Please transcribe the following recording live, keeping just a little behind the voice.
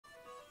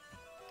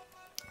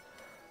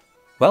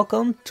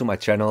Welcome to my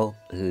channel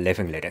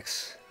Living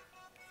Linux.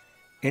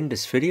 In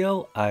this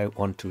video I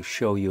want to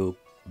show you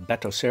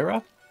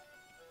Batocera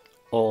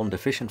on the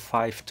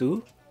VisionFive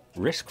 2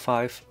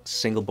 RISC-V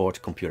single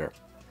board computer.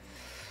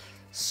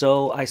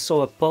 So I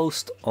saw a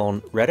post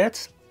on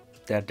Reddit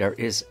that there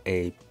is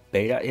a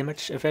beta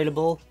image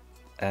available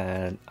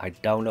and I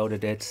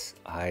downloaded it,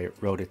 I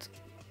wrote it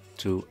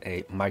to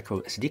a micro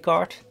SD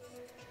card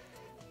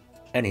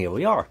and here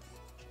we are.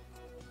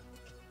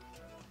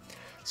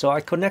 So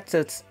I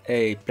connected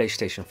a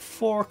PlayStation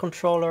 4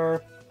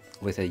 controller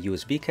with a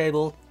USB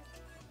cable.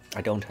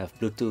 I don't have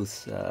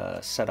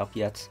Bluetooth set up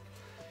yet.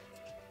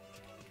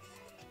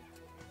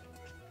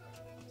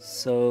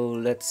 So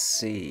let's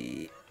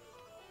see.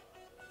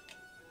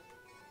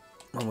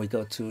 When we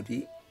go to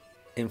the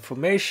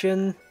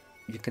information,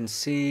 you can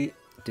see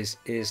this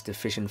is the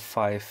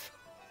VisionFive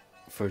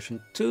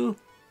version 2,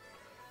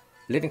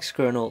 Linux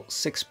kernel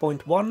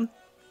 6.1.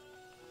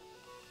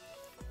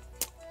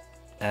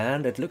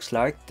 And it looks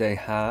like they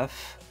have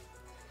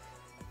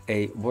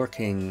a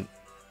working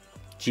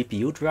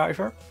GPU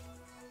driver.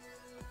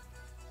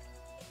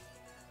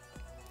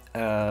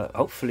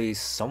 Hopefully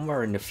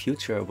somewhere in the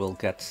future we'll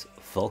get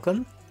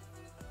Vulkan.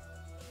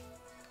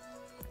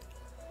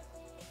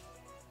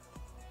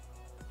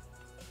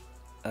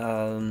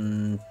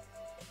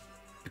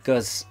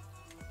 Because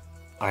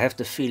I have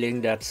the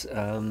feeling that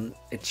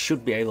it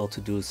should be able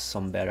to do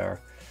some better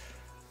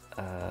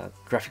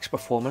graphics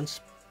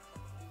performance.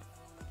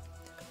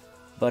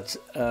 But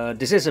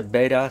this is a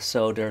beta,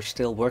 so they're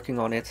still working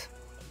on it,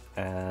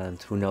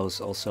 and who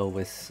knows, also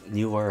with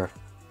newer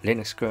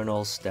Linux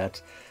kernels that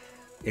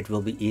it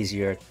will be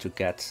easier to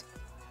get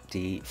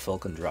the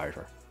Vulkan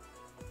driver.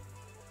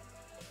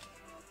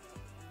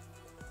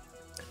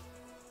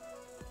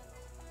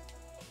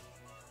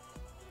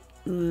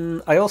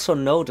 I also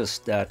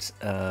noticed that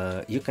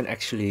you can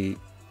actually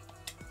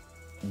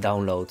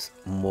download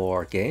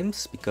more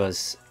games,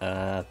 because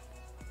the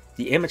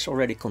image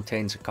already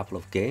contains a couple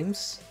of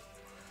games.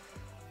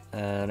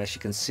 And as you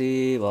can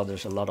see, well,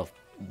 there's a lot of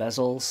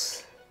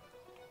bezels,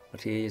 but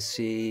here you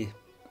see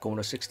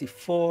Commodore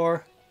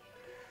 64,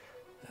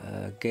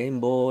 Game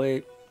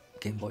Boy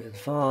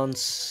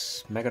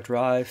Advance, Mega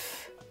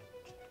Drive,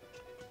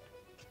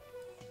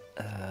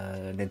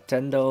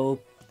 Nintendo,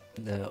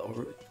 the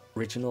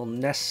original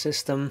NES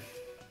system.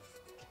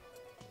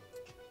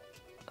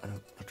 I'm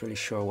not really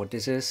sure what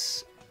this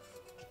is.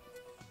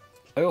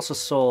 I also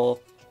saw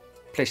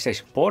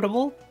PlayStation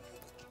Portable.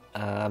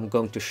 I'm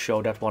going to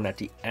show that one at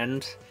the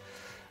end.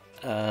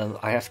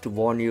 I have to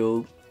warn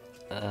you,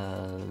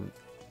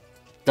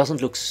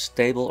 doesn't look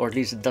stable, or at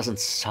least it doesn't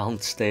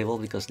sound stable,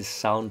 because the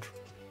sound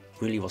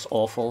really was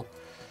awful.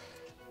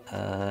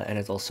 And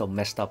it also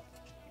messed up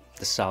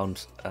the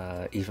sound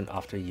even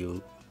after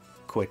you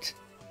quit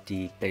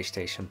the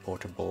PlayStation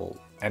Portable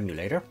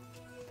emulator.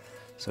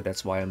 So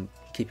that's why I'm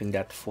keeping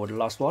that for the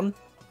last one.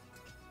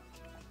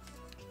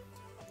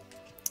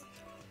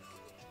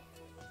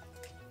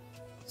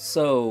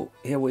 So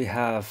here we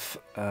have,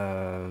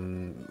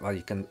 well,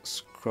 you can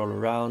scroll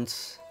around,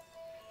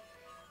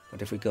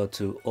 but if we go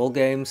to all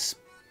games,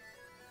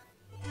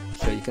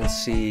 so you can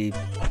see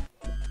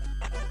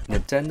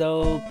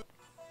Nintendo,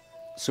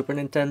 Super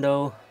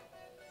Nintendo,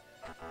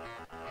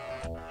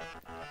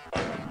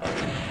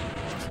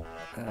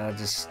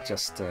 this is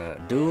just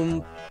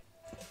Doom,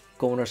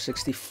 Commodore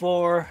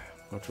 64,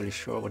 not really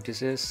sure what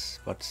this is,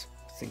 but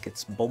I think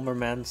it's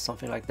Bomberman,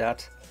 something like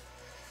that,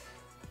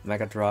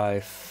 Mega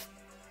Drive,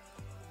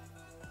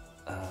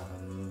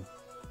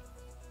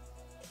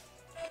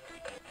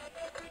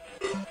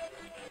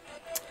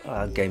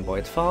 Game Boy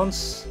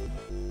Advance,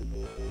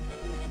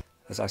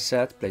 as I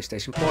said,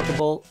 PlayStation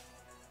Portable,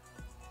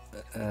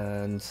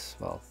 and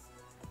well,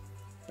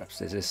 perhaps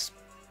this is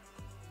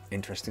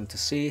interesting to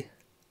see,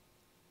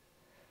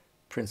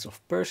 Prince of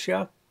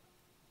Persia,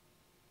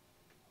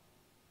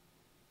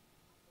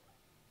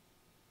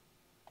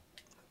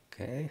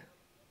 okay.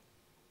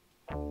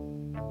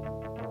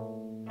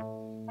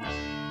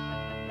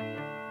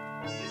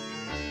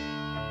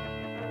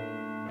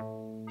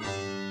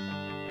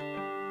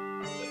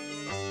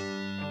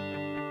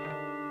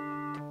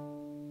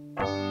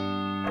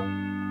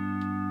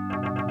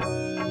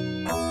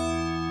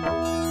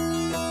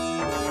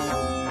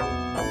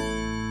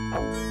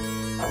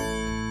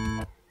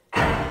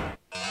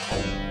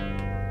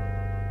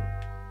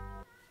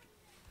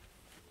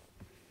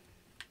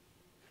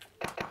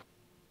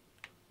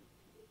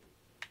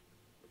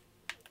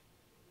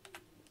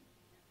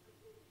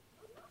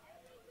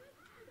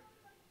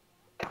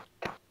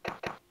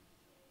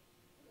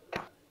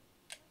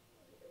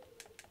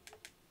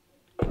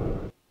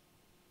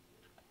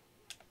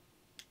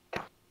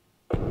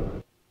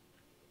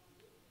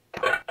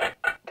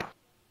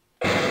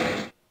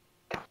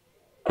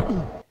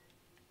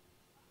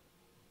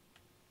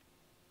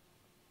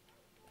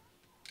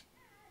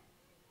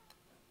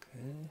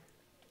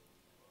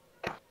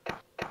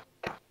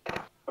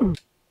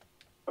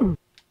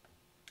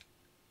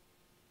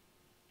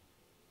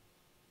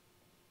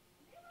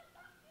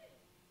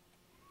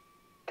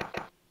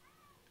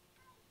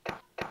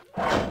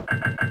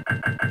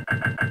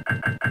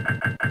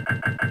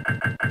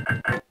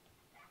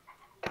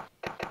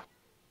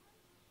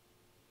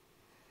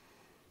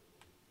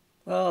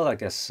 I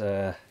guess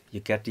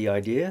you get the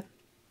idea.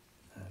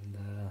 And,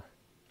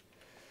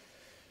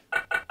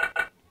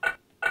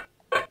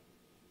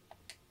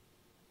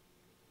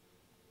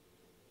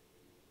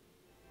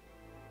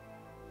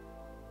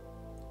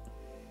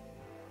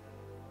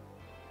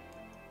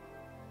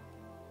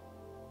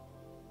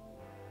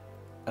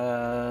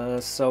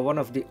 so one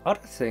of the other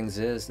things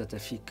is that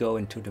if you go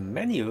into the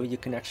menu, you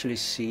can actually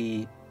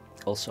see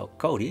also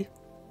Kodi.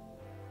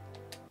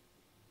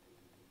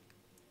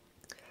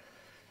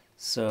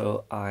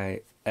 So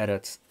I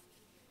added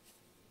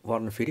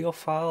one video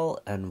file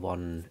and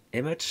one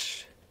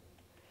image.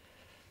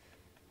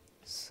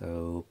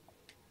 So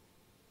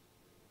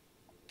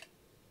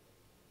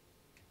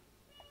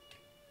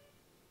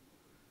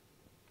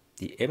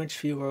the image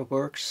viewer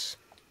works.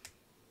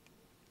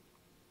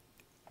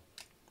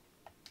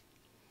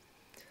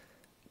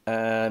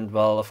 And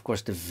well, of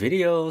course, the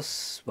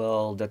videos,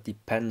 well, that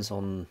depends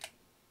on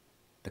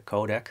the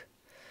codec.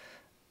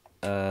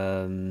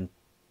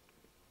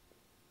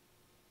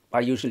 I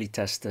usually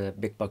test the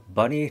Big Buck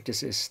Bunny.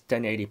 This is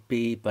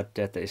 1080p, but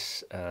that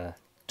is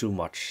too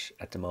much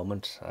at the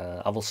moment.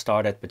 I will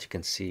start it, but you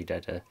can see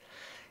that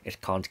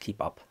it can't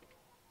keep up.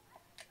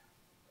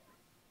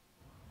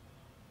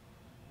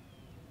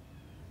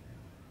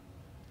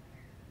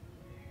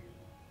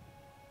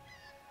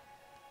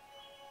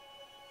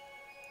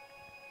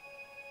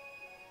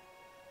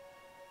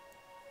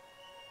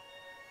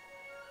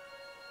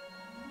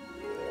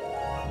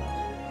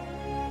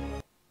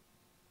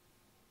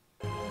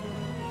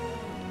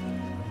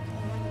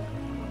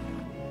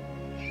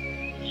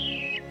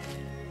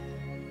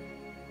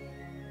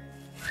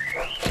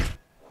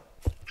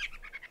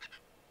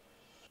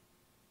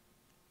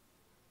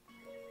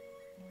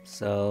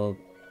 So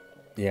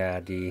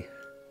yeah, the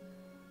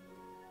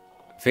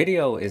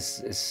video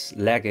is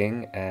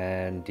lagging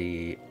and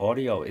the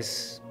audio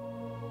is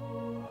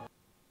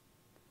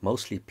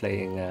mostly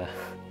playing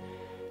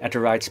at the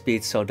right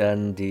speed, so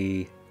then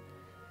the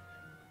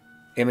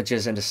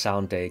images and the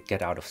sound, they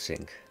get out of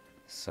sync.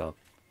 So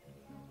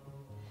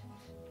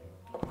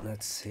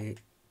let's see.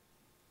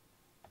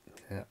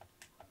 Yeah,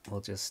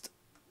 we'll just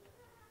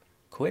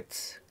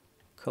quit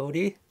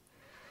Kodi.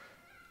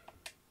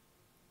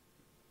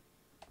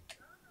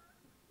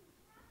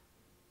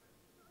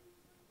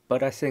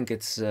 But I think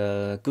it's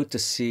good to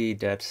see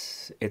that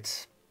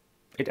it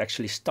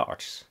actually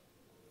starts.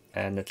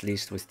 And at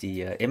least with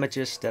the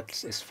images,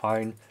 that is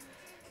fine.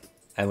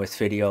 And with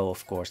video,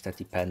 of course, that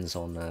depends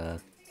on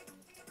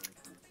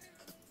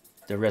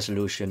the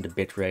resolution, the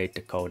bitrate,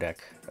 the codec,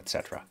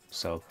 etc.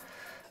 So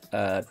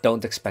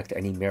don't expect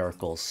any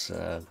miracles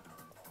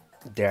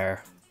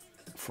there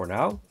for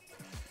now.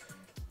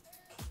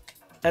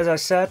 As I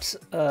said,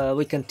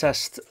 we can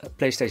test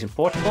PlayStation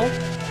Portable.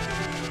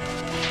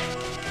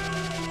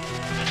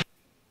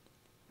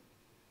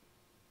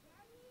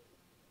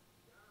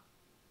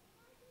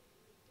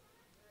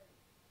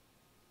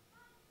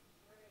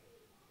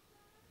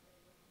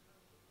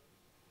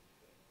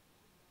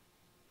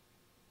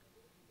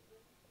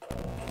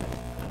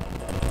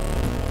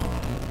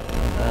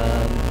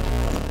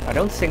 I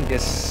don't think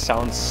this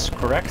sounds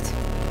correct.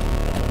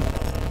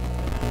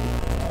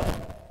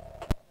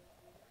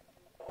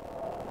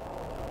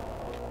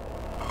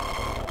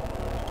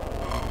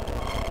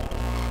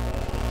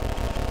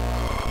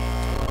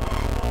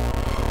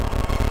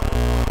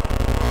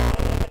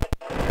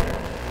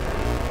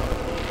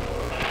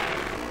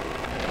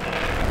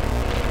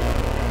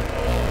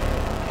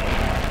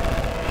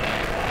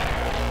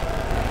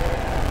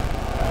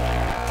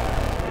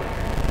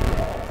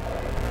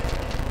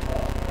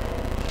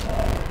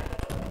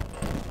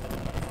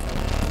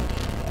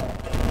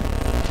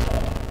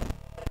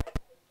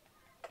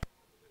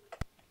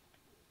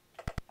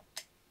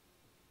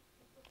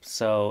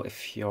 So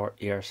if your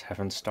ears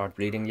haven't started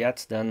bleeding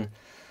yet, then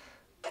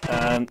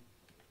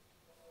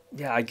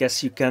yeah, I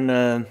guess you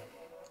can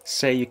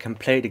say you can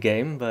play the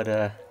game,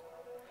 but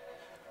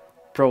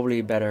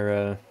probably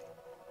better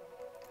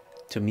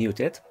to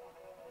mute it.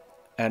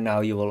 And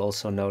now you will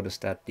also notice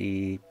that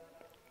the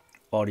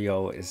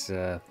audio is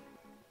yeah,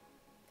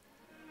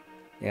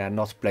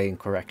 not playing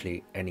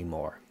correctly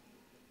anymore.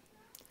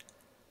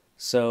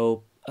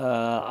 So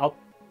I'll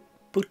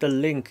put the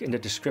link in the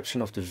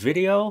description of the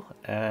video,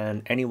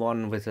 and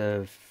anyone with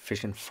a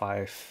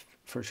VisionFive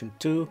version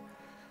 2,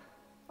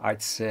 I'd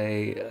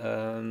say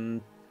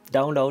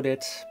download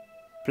it,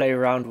 play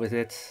around with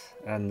it,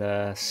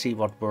 and see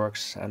what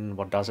works and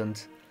what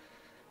doesn't.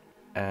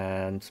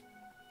 And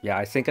yeah,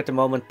 I think at the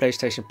moment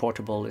PlayStation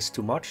Portable is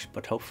too much,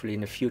 but hopefully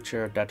in the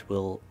future that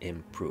will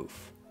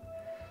improve.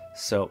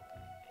 So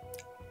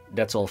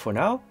that's all for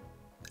now,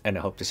 and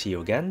I hope to see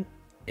you again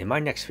in my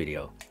next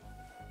video.